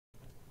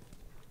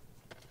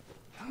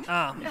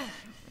Ah.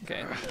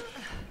 Okay.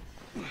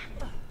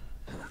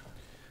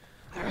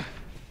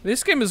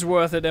 This game is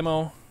worth it,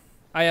 IMO.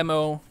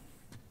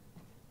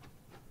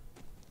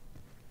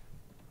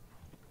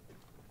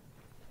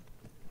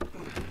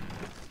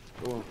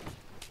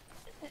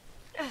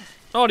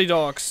 Naughty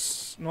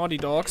dogs. Naughty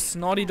dogs.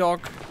 Naughty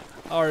dog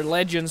are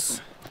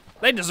legends.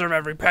 They deserve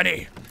every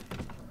penny.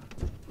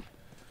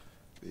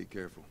 Be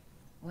careful.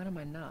 When am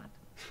I not?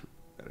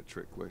 Got a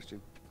trick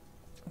question?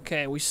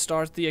 Okay, we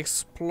start the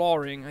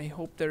exploring. I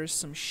hope there is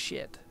some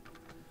shit.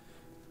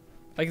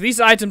 Like, these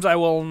items I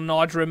will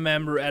not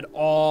remember at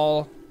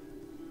all.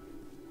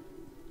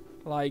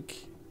 Like,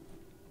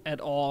 at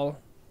all.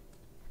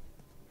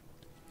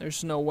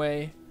 There's no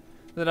way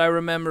that I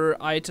remember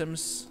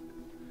items.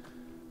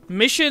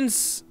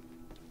 Missions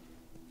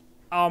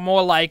are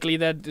more likely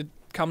that it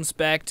comes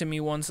back to me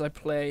once I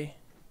play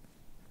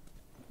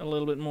a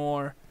little bit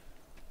more.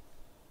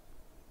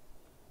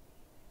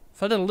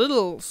 Felt a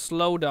little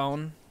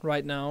slowdown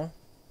right now.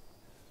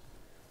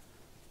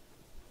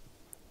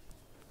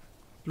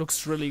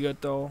 Looks really good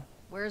though.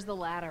 Where's the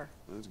ladder?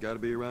 Well, it's got to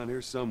be around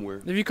here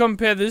somewhere. If you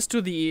compare this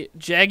to the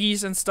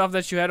Jaggies and stuff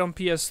that you had on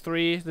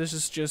PS3, this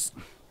is just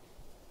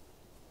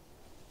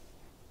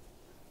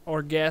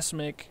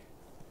orgasmic.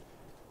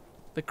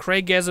 The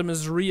Craigasm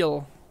is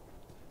real.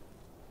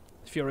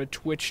 If you're a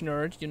Twitch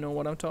nerd, you know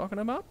what I'm talking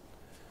about.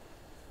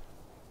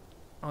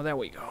 Oh, there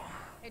we go.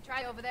 Hey,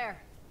 try over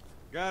there.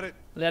 Got it.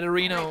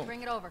 Letterino. Right,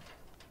 bring it over.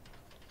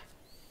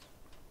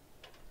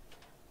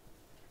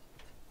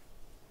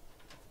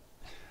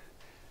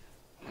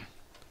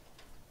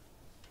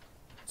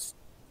 Let's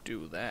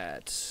do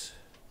that.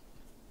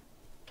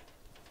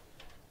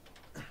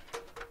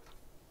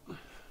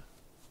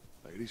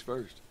 Ladies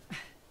first.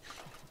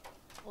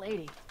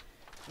 Lady,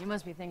 you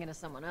must be thinking of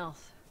someone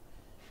else.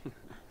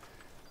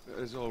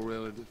 It's all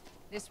relative.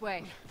 This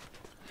way.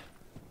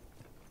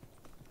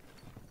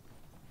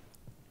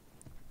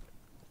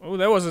 Oh,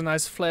 that was a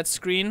nice flat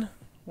screen.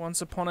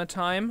 Once upon a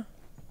time.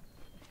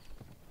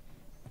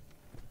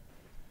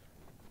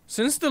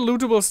 Since the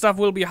lootable stuff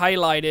will be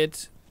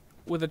highlighted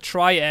with a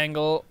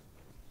triangle.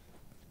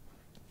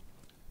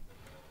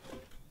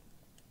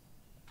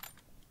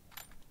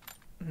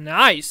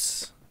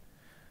 Nice.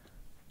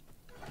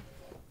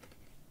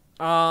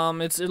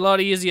 It's a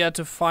lot easier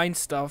to find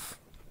stuff.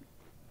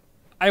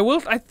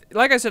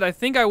 Like I said, I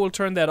think I will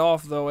turn that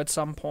off though at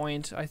some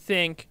point. I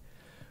think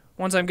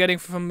once I'm getting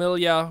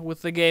familiar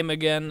with the game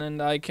again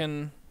and I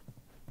can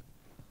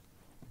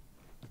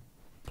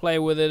play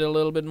with it a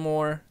little bit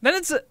more. Then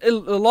it's a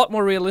lot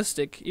more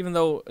realistic, even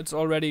though it's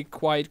already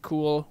quite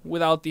cool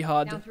without the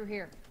HUD. Down through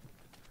here.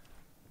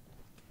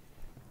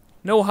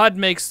 No HUD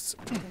makes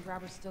I think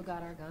Robert's still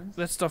got our guns.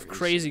 that stuff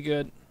crazy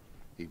good.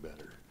 He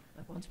better.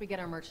 Look, once we get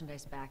our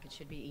merchandise back, it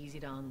should be easy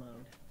to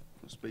unload.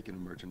 Well, speaking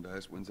of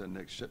merchandise, when's that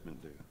next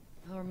shipment due?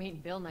 Oh, we're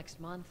meeting Bill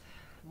next month.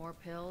 More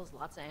pills,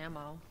 lots of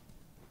ammo.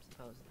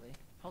 Supposedly.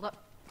 Hold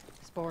up.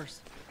 Spores.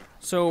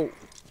 So,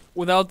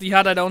 without the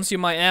HUD, I don't see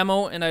my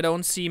ammo and I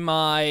don't see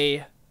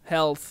my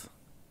health.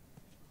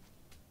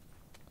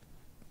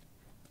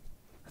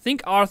 I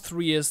think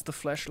R3 is the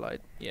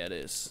flashlight. Yeah, it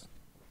is.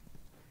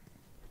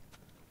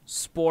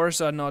 Spores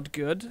are not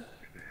good. Where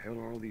the hell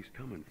are all these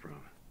coming from?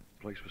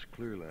 The place was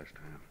clear last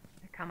time.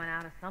 They're coming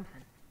out of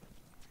something.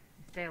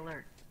 Stay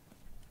alert.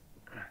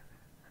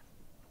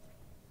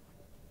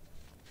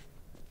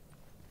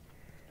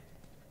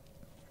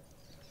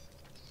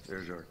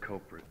 There's our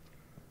culprit.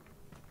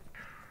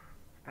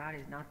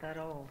 Body's not that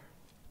old.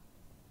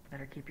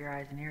 Better keep your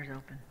eyes and ears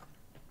open.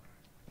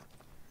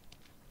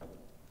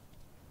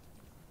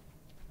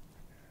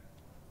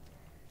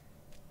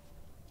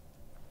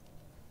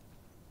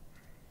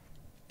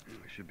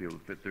 We should be able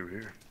to fit through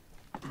here.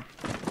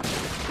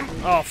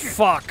 Oh,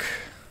 fuck.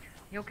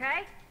 You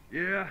okay?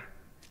 Yeah.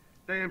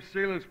 Damn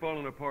ceiling's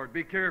falling apart.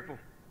 Be careful.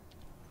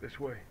 This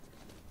way.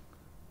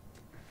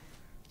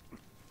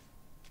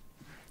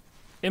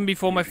 In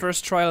before my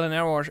first trial and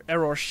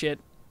error shit.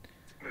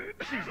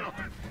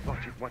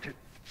 Watch it, watch it.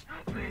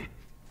 Help me.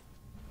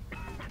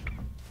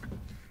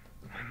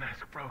 My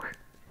mask broke.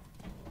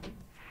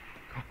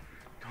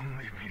 Don't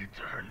leave me to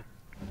turn.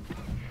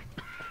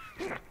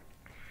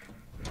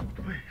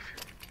 Please.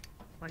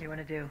 What do you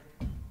want to do?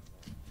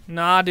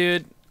 Nah,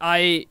 dude.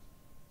 I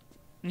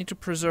need to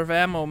preserve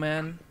ammo,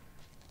 man.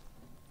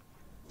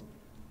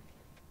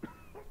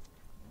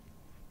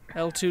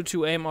 L2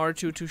 to aim,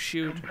 R2 to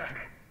shoot.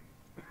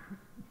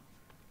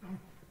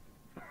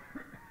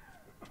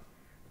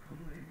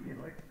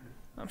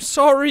 I'm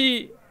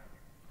sorry.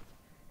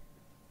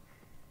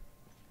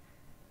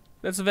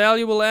 That's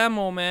valuable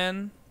ammo,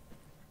 man.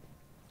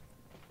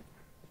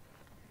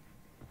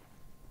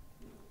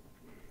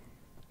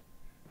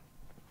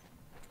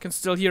 I can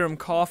still hear him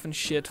cough and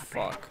shit.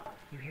 Fuck.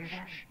 You hear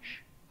that?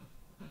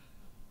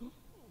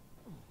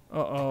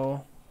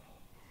 Uh-oh.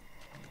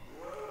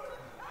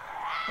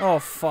 Oh,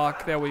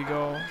 fuck. There we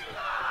go.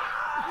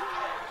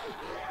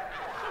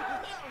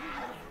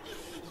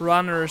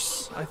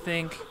 Runners, I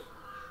think.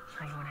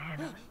 How you want to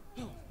handle it?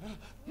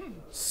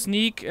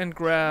 Sneak and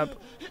grab.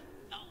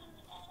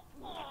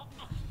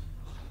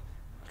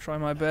 Try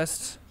my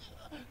best.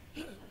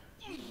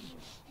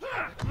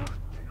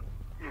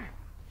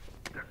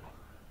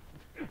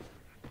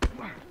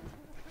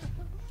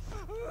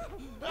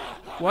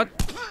 What?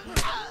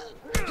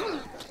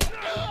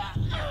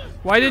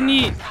 Why didn't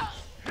he?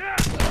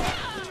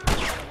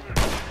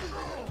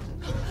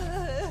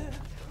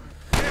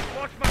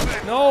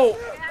 No!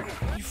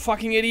 You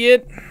fucking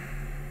idiot.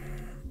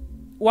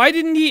 Why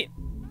didn't he?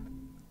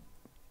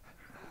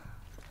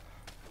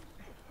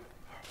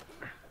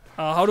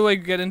 How do I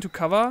get into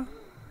cover?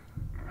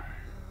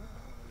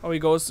 Oh, he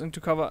goes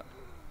into cover.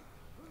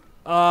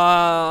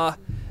 I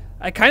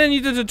kinda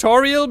need a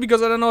tutorial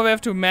because I don't know if I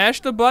have to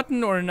mash the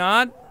button or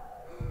not.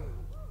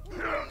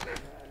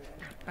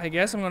 I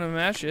guess I'm gonna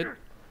mash it.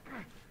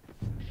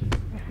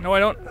 No, I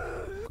don't.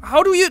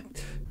 How do you...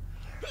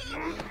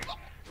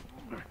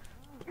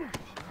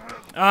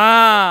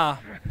 Ah!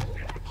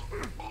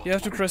 You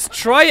have to press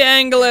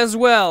triangle as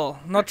well.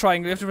 Not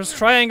triangle, you have to press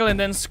triangle and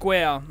then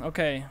square.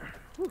 Okay.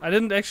 I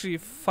didn't actually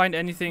find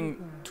anything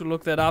to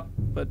look that up,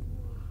 but...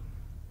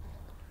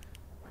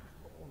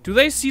 Do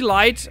they see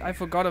light? I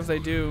forgot if they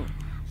do.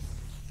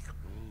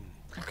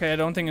 Okay, I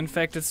don't think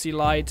infected see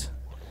light.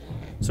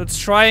 So it's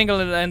triangle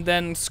and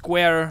then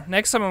square.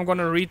 Next time I'm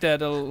gonna read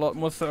that a lot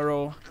more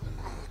thorough.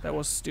 That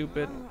was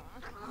stupid.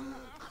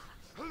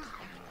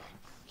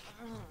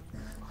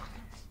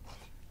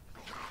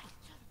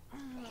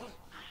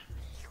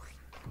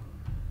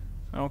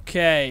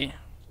 Okay.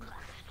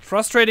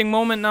 Frustrating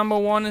moment number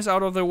 1 is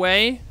out of the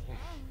way.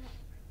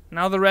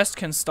 Now the rest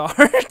can start.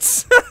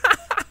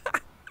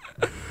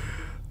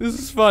 This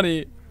is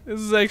funny. This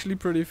is actually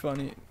pretty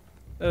funny.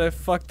 That I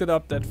fucked it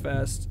up that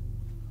fast.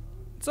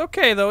 It's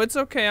okay though, it's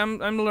okay. I'm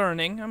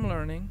learning. I'm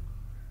learning.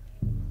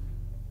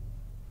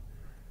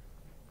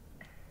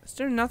 Is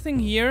there nothing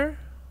here?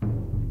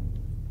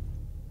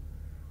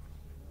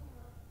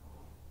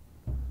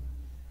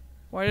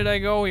 Why did I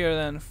go here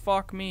then?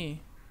 Fuck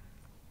me.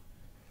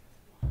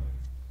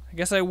 I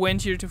guess I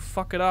went here to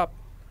fuck it up.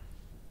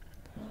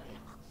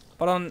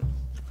 But on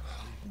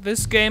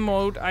this game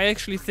mode, I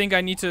actually think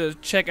I need to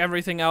check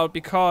everything out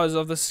because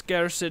of the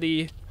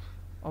scarcity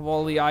of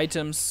all the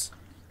items.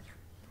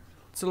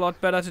 It's a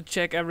lot better to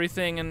check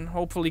everything and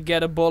hopefully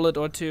get a bullet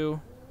or two.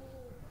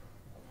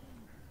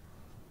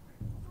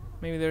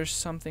 Maybe there's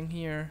something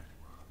here.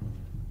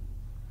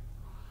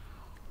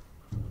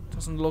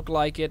 Doesn't look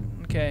like it.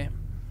 Okay.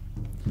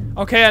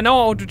 Okay, I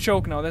know how to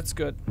choke now. That's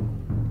good.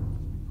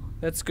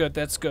 That's good,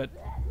 that's good.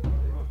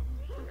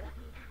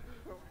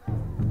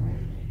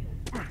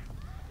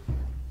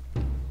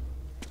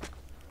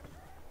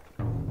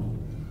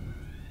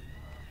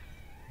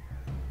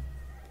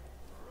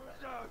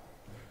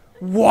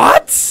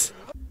 What?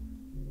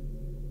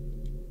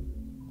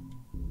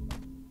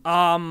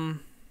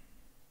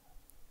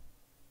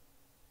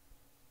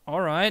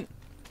 Alright.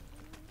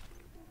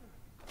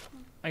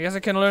 I guess I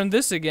can learn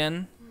this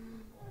again.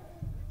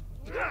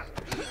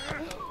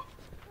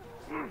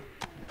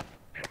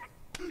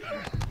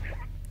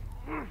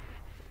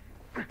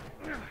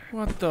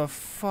 What the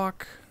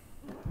fuck?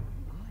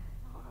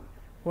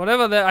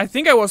 Whatever that. I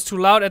think I was too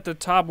loud at the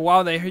top.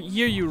 Wow, they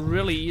hear you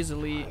really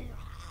easily.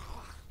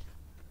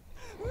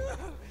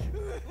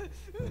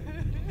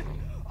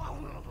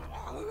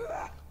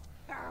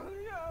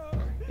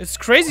 It's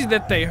crazy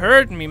that they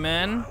heard me,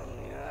 man.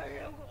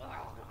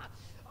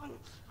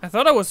 I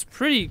thought I was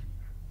pretty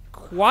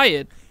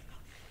quiet.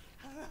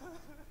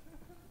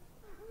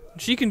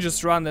 She can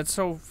just run. That's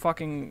so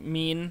fucking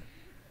mean.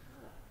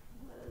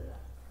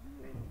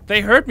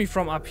 They heard me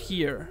from up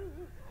here.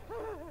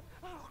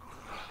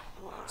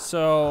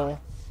 So...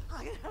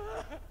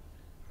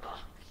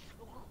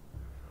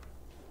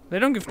 they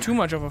don't give too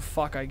much of a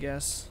fuck, I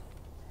guess.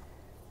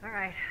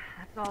 Alright,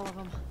 that's all of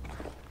them.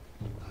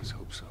 Let's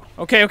hope so.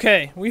 Okay,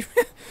 okay. We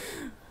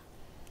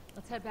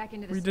Let's head back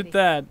into the we city. did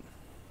that.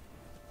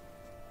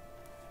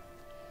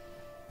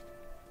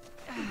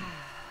 Some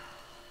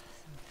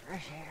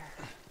fresh air.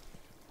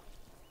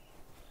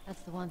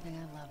 That's the one thing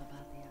I love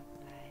about the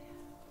outside.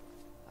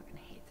 Fucking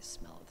hate the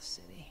smell of the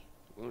city.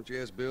 Why don't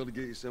you ask Bill to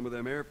get you some of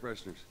them air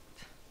fresheners?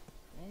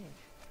 Hey,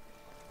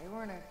 if they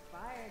weren't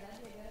expired,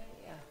 that'd be a good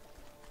idea.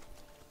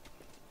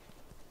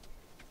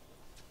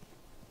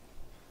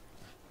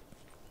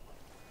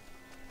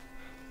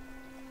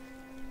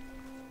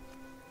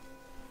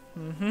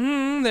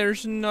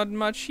 There's not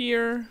much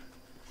here.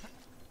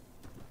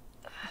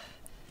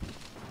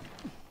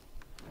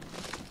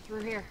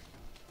 Through here.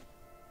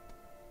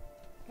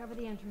 Cover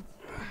the entrance.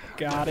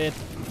 Got it.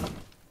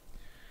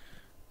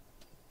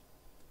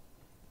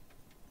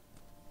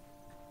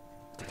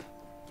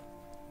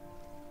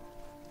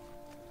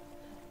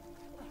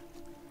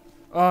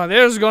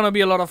 There's gonna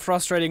be a lot of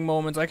frustrating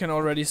moments. I can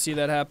already see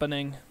that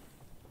happening.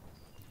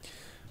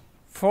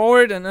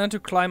 Forward and then to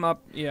climb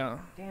up. Yeah.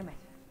 Damn it.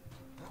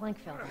 Plank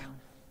fell down.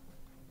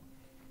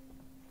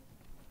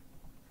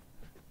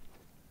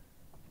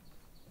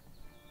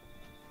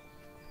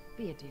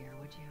 Be a dear,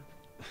 would you?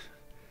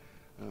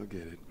 I'll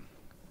get it.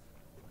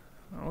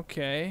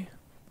 Okay.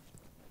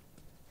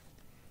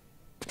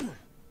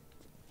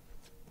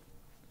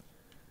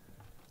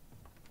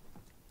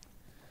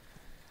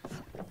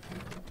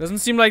 Doesn't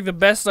seem like the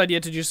best idea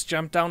to just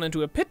jump down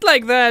into a pit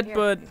like that, Here,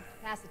 but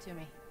pass it to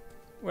me.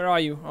 where are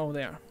you? Oh,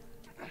 there.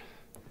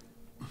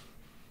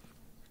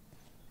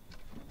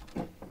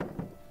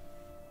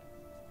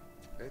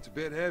 It's a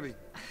bit heavy.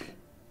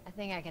 I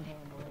think I can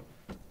handle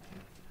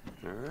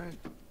it. All right.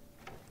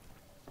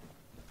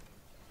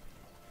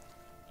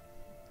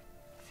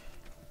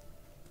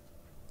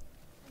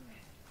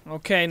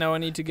 Okay, now I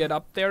need to get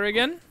up there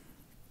again.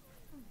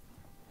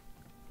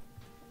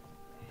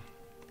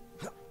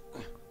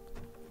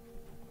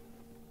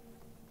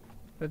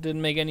 That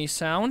didn't make any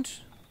sound.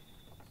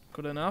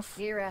 Good enough.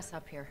 Get your ass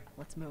up here.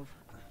 Let's move.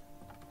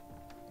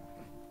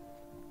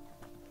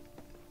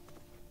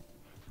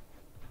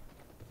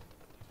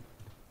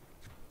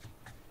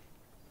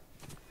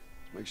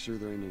 Make sure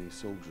there ain't any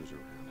soldiers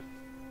around.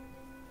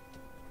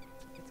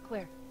 It's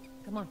clear.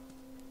 Come on.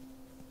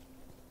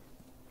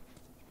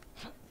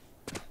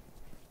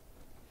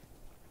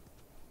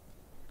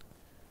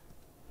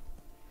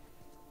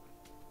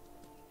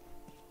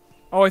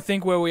 Oh, I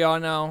think where we are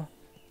now.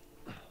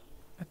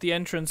 At the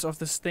entrance of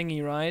this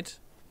thingy, right?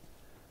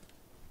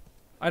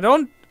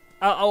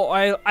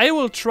 I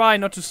will try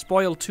not to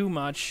spoil too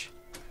much.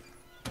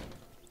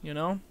 You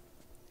know?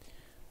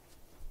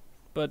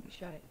 But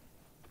Shut it.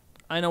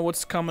 I know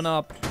what's coming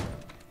up.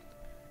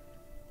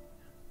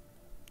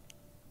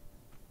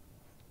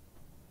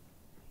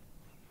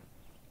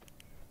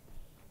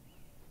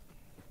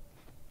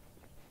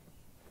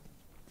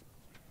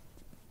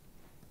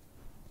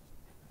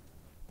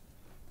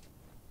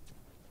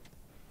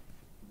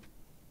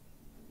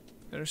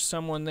 There's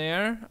someone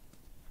there.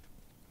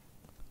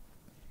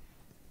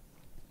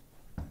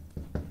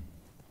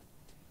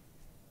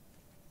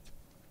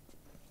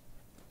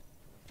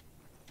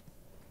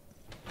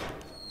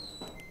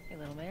 Hey,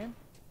 little man.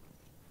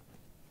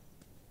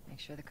 Make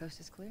sure the coast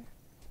is clear.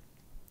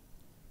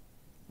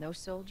 No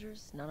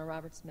soldiers, none of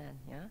Robert's men,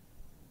 yeah?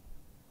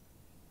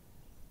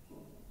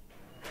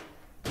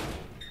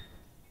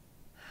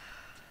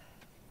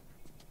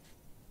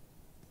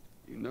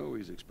 You know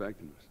he's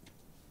expecting us.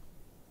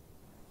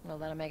 Well,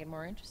 that'll make it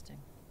more interesting.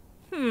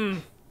 Hmm.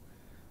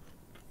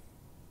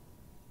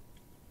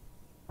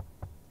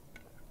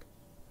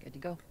 Good to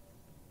go.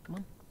 Come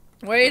on.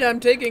 Wait, I'm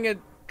taking a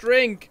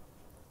drink.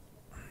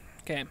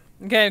 Okay.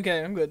 Okay,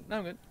 I'm good.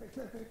 I'm good.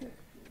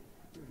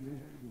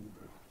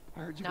 I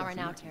heard you Not got right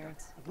some- now,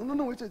 Terrence.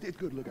 No, it's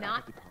good. Look, I Not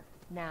got the car.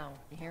 now.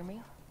 You hear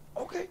me?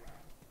 Okay.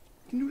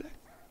 You can do that.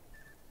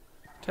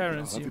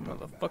 Terrence, you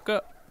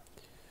motherfucker.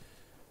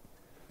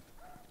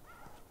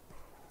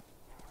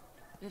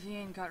 If you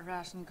ain't got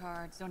ration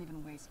cards, don't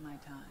even waste my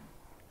time.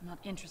 I'm not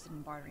interested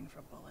in bartering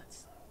for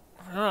bullets.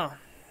 Oh.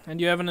 And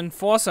you have an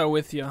enforcer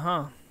with you,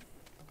 huh?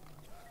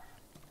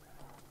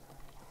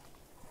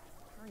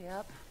 Hurry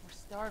up. We're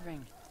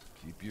starving.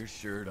 Keep your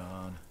shirt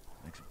on.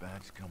 Next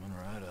batch coming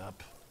right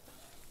up.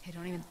 Hey,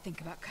 don't even think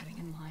about cutting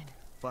in line.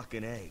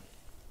 Fucking A.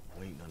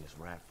 Waiting on this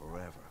rat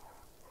forever.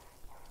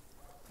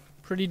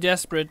 Pretty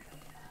desperate.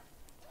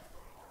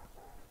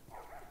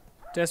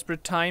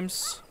 Desperate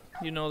times.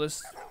 You know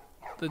this.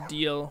 The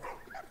deal.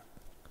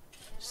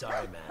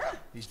 Sorry, man.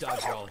 These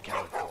dogs are all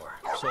accounted for.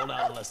 Sold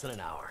out in less than an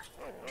hour.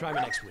 Try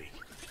me next week.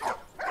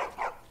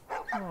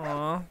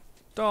 Aw.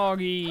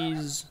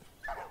 Doggies.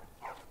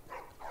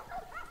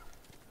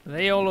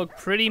 They all look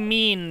pretty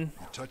mean.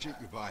 You touch it,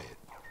 you buy it.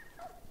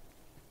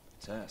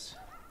 Tess,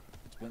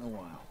 it's been a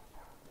while.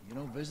 You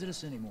don't visit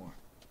us anymore.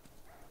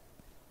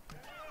 What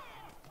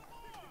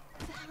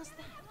the hell is that?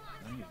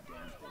 None of your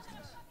damn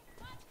business.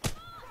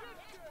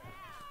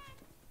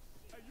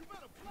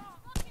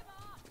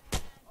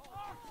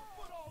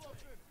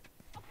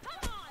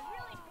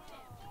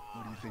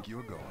 Where do you think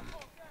you're going?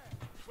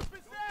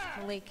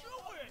 Malik,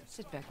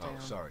 sit back down. Oh,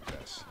 sorry,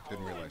 Tess.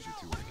 Didn't realize you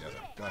two were together.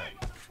 Go ahead.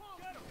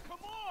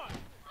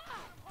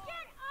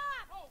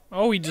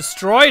 Oh, he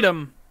destroyed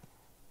him.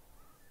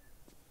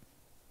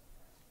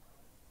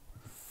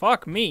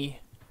 Fuck me.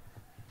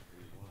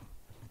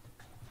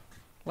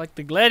 Like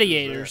the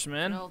gladiators, An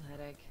man. old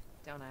headache.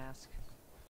 Don't ask.